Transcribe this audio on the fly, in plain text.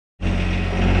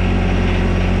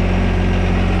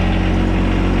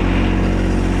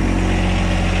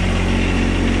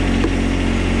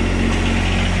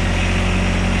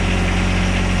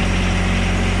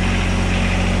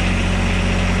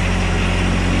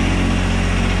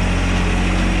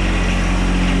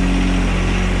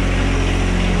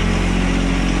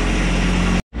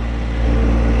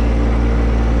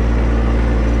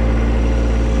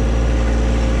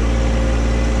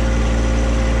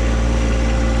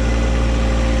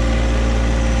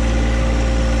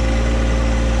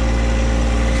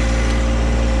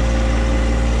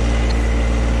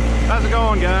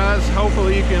going, guys?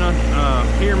 Hopefully you can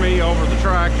hear me over the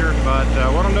tractor, but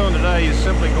what I'm doing today is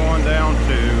simply going down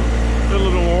to do a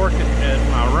little work at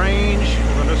my range.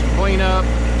 We're gonna do some cleanup.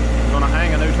 I'm gonna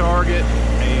hang a new target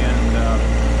and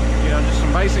you know, just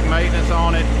some basic maintenance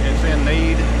on it. It's in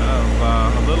need of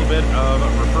a little bit of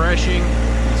refreshing.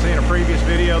 You can see in a previous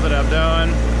video that I've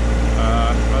done,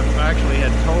 I've actually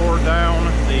had tore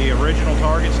down the original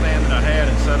target stand that I had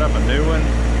and set up a new one.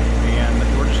 And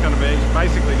we're just going to be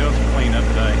basically doing some cleanup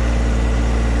today.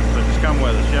 So just come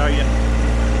with us, shall you?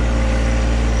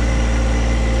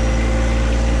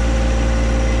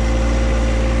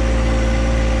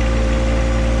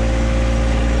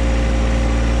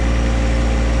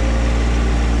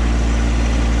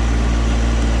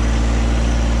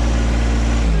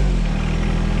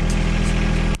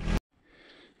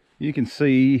 You can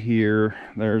see here,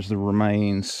 there's the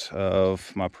remains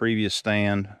of my previous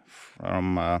stand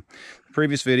from the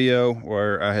previous video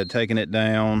where I had taken it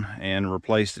down and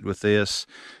replaced it with this.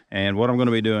 And what I'm going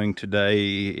to be doing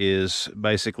today is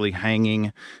basically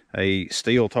hanging a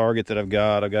steel target that I've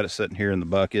got. I've got it sitting here in the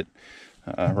bucket.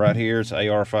 Right here, it's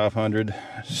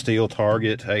AR500 steel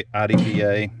target,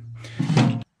 IDPA.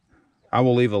 I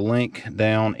will leave a link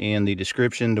down in the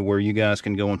description to where you guys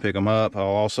can go and pick them up. I'll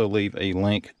also leave a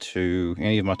link to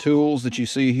any of my tools that you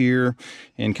see here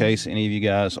in case any of you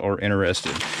guys are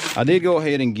interested. I did go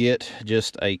ahead and get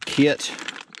just a kit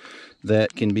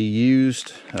that can be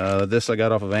used. This I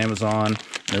got off of Amazon.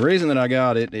 And the reason that I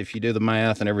got it, if you do the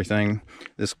math and everything,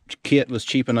 this kit was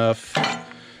cheap enough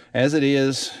as it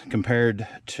is compared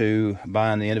to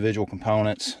buying the individual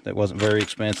components. That wasn't very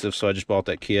expensive, so I just bought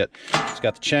that kit. It's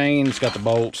got the chain, it's got the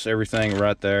bolts, everything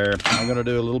right there. I'm going to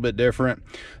do a little bit different.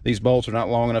 These bolts are not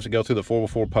long enough to go through the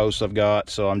 4x4 posts I've got,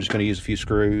 so I'm just going to use a few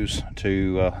screws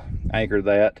to anchor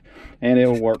that, and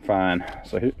it'll work fine.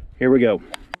 So here we go.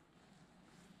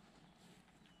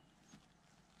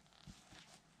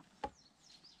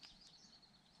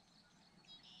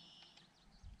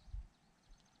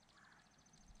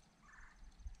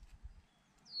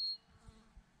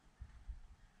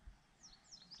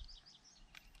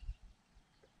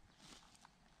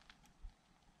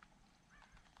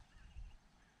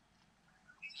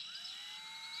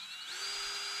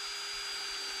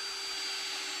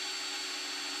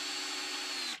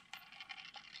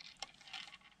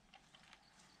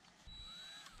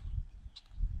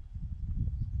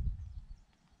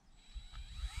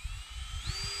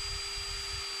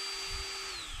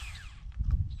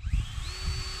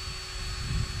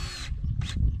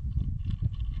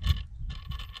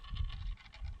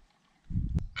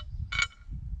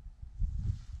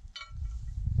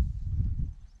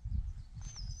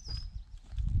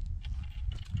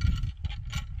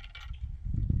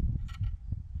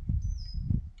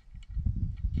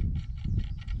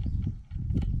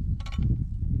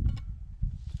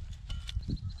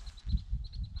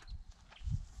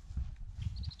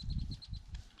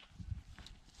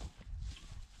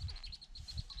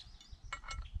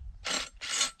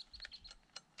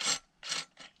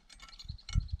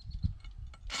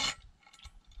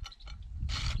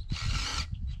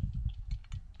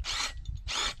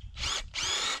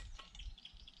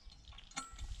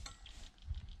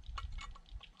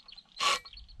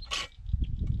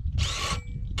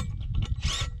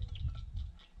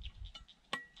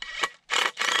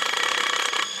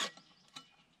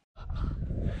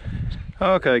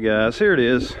 Okay guys, here it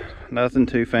is. Nothing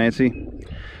too fancy.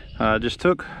 I just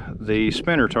took the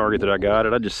spinner target that I got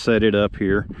it. I just set it up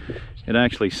here. It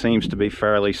actually seems to be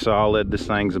fairly solid. This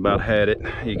thing's about had it.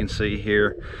 You can see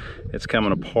here it's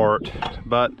coming apart,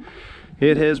 but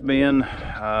it has been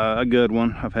a good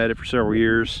one. I've had it for several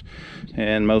years,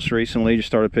 and most recently just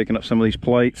started picking up some of these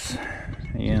plates,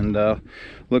 and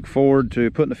look forward to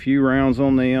putting a few rounds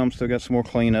on them. Still got some more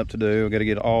cleanup to do. I've got to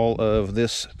get all of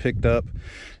this picked up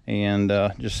and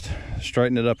just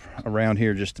straighten it up around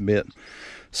here just a bit.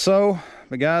 So,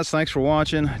 but guys, thanks for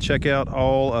watching. Check out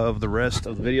all of the rest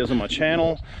of the videos on my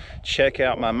channel. Check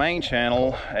out my main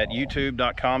channel at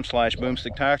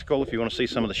youtube.com/boomsticktactical if you want to see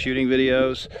some of the shooting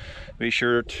videos. Be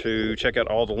sure to check out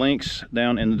all the links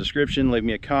down in the description. Leave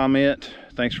me a comment.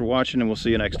 Thanks for watching, and we'll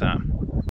see you next time.